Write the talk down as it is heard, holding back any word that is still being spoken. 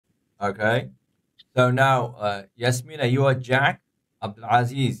Okay. So now, Yasmina, you are Jack.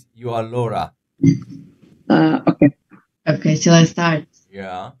 Abdulaziz, you are Laura. Okay. Okay, shall I start?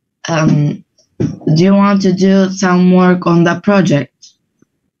 Yeah. Um, do you want to do some work on the project?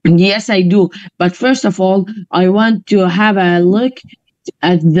 Yes, I do. But first of all, I want to have a look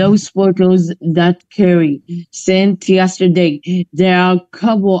at those photos that Carrie sent yesterday. There are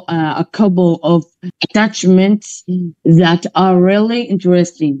a couple of attachments that are really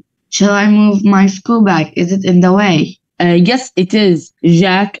interesting. Shall I move my school bag? Is it in the way? Yes, it is,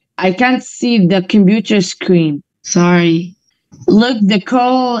 Jack. I can't see the computer screen. Sorry. Look, the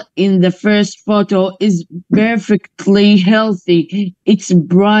coral in the first photo is perfectly healthy. It's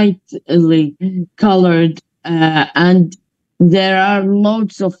brightly colored, and there are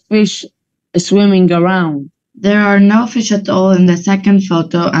loads of fish swimming around. There are no fish at all in the second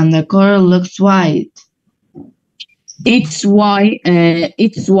photo, and the coral looks white. It's white.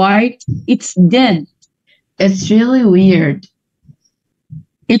 It's white. It's dead. It's really weird.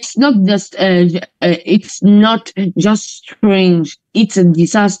 It's not just strange. It's a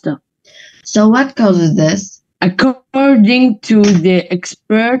disaster. So what causes this? According to the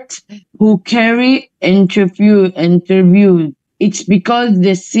experts who interviewed, it's because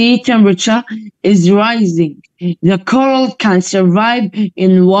the sea temperature is rising. The coral can survive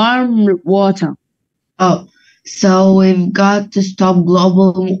in warm water. Oh, so we've got to stop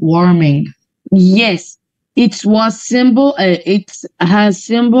global warming. Yes, it's as simple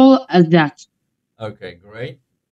as that. Okay, great.